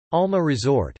Alma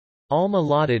Resort. Alma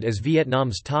lauded as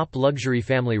Vietnam's top luxury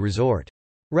family resort.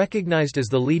 Recognized as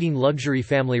the leading luxury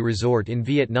family resort in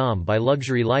Vietnam by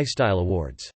Luxury Lifestyle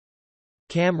Awards.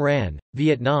 Cam Ranh,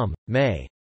 Vietnam, May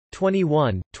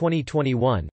 21,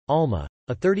 2021. Alma,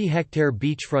 a 30-hectare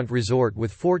beachfront resort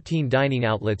with 14 dining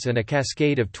outlets and a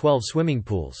cascade of 12 swimming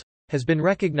pools, has been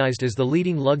recognized as the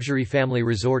leading luxury family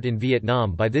resort in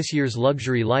Vietnam by this year's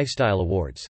Luxury Lifestyle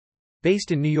Awards.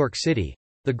 Based in New York City,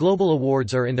 the global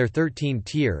awards are in their 13th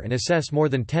tier and assess more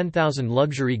than 10,000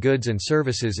 luxury goods and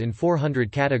services in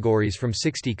 400 categories from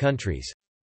 60 countries.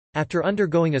 After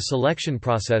undergoing a selection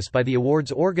process by the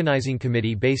awards organizing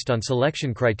committee based on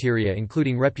selection criteria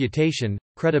including reputation,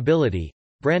 credibility,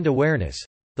 brand awareness,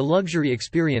 the luxury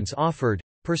experience offered,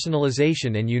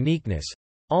 personalization and uniqueness,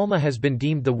 Alma has been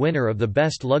deemed the winner of the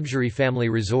Best Luxury Family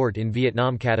Resort in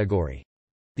Vietnam category.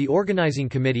 The organizing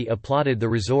committee applauded the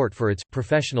resort for its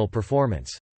professional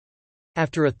performance.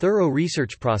 After a thorough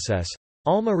research process,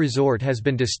 Alma Resort has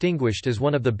been distinguished as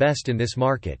one of the best in this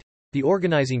market, the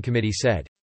organizing committee said.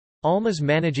 Alma's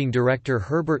managing director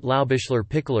Herbert Laubischler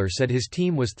Pickler said his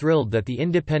team was thrilled that the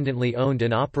independently owned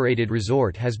and operated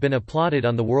resort has been applauded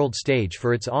on the world stage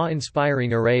for its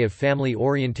awe-inspiring array of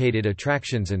family-orientated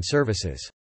attractions and services.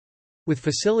 With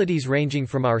facilities ranging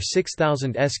from our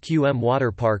 6,000 sqm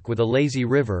water park with a lazy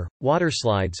river, water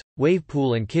slides, wave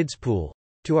pool and kids pool,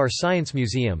 to our science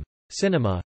museum,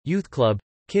 cinema, youth club,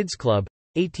 kids club,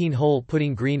 18-hole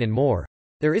putting green and more,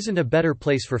 there isn't a better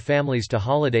place for families to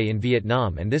holiday in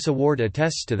Vietnam, and this award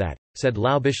attests to that, said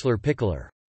Laubischler Pickler.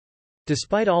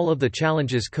 Despite all of the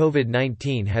challenges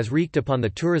COVID-19 has wreaked upon the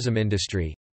tourism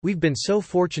industry, we've been so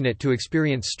fortunate to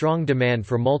experience strong demand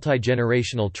for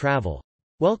multi-generational travel,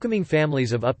 welcoming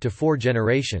families of up to 4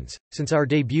 generations, since our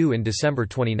debut in December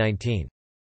 2019.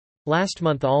 Last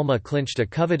month Alma clinched a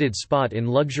coveted spot in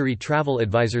Luxury Travel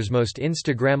Advisor's most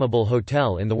Instagrammable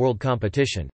hotel in the world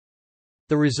competition.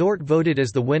 The resort voted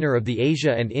as the winner of the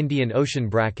Asia and Indian Ocean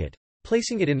bracket,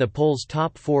 placing it in the poll's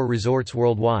top 4 resorts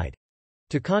worldwide.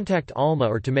 To contact Alma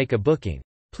or to make a booking,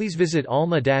 please visit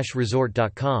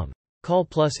alma-resort.com, call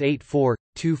 +84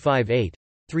 258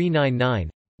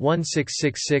 399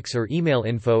 1666 or email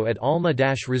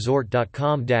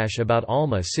info@alma-resort.com. About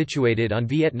Alma. Situated on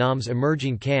Vietnam's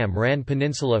emerging Cam Ranh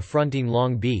Peninsula fronting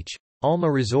Long Beach, Alma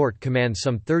Resort commands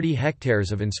some 30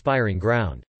 hectares of inspiring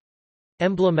ground.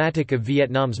 Emblematic of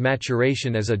Vietnam's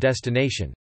maturation as a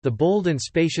destination, the bold and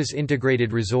spacious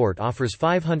integrated resort offers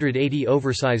 580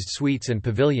 oversized suites and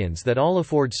pavilions that all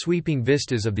afford sweeping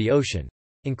vistas of the ocean,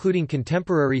 including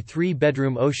contemporary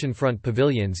 3-bedroom oceanfront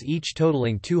pavilions each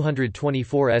totaling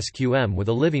 224 sqm with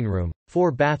a living room,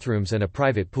 4 bathrooms and a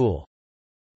private pool.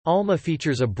 Alma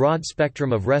features a broad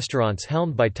spectrum of restaurants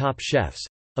helmed by top chefs,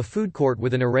 a food court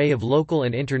with an array of local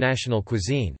and international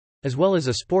cuisine, as well as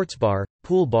a sports bar,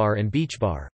 pool bar and beach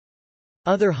bar.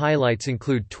 Other highlights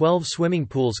include 12 swimming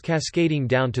pools cascading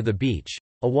down to the beach,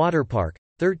 a water park,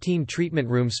 13 treatment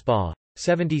room spa,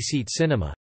 70-seat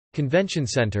cinema, convention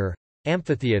center,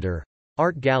 amphitheater,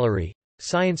 art gallery,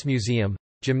 science museum,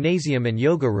 gymnasium and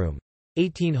yoga room,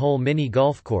 18-hole mini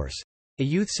golf course, a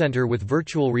youth center with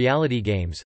virtual reality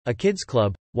games, a kids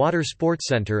club, water sports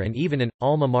center and even an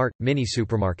Alma Mart mini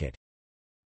supermarket.